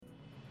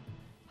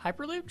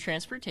Hyperloop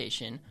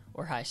transportation,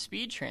 or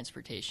high-speed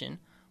transportation,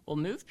 will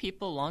move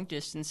people long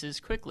distances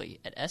quickly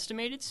at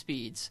estimated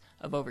speeds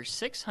of over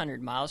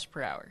 600 miles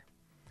per hour.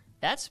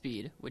 That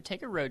speed would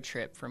take a road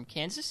trip from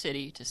Kansas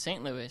City to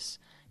St. Louis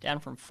down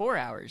from 4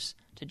 hours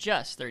to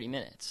just 30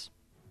 minutes.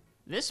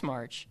 This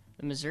March,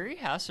 the Missouri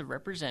House of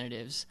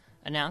Representatives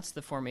announced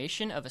the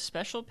formation of a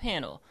special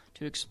panel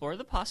to explore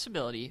the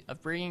possibility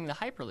of bringing the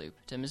Hyperloop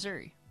to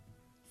Missouri.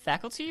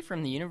 Faculty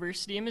from the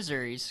University of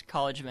Missouri's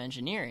College of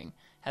Engineering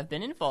have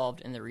been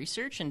involved in the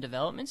research and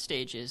development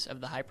stages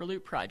of the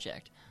Hyperloop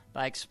project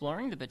by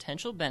exploring the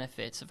potential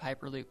benefits of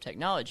Hyperloop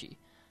technology,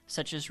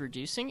 such as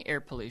reducing air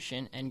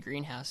pollution and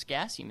greenhouse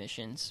gas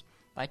emissions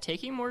by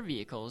taking more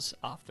vehicles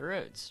off the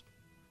roads.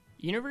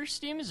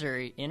 University of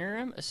Missouri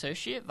Interim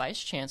Associate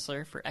Vice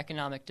Chancellor for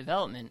Economic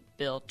Development,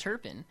 Bill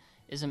Turpin,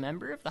 is a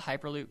member of the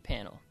Hyperloop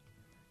panel.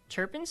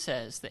 Turpin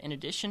says that in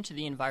addition to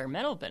the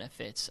environmental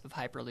benefits of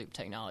Hyperloop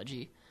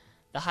technology,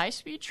 the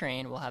high-speed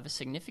train will have a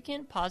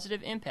significant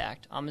positive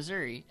impact on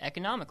Missouri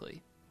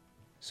economically.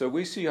 So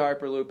we see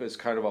Hyperloop as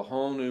kind of a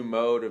whole new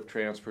mode of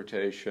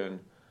transportation,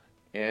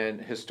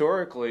 and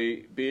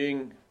historically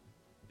being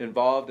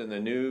involved in the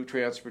new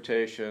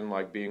transportation,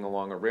 like being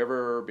along a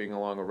river, being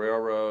along a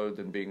railroad,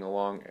 and being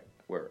along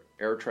where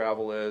air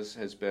travel is,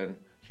 has been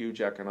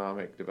huge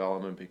economic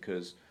development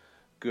because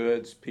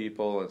goods,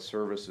 people, and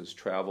services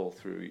travel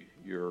through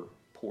your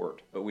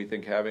port. But we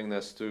think having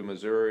this through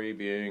Missouri,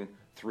 being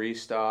 3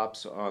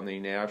 stops on the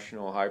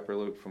national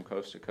Hyperloop from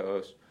coast to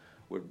coast,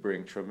 would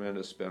bring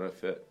tremendous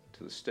benefit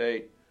to the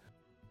state.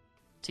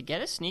 To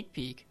get a sneak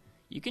peek,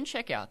 you can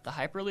check out the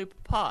Hyperloop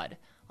pod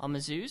on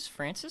Mizzou's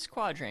Francis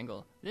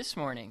Quadrangle this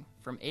morning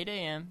from 8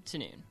 a.m. to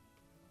noon.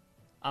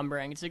 I'm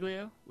Brian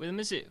Gonziglio with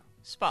Mizzou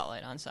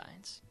Spotlight on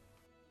Science.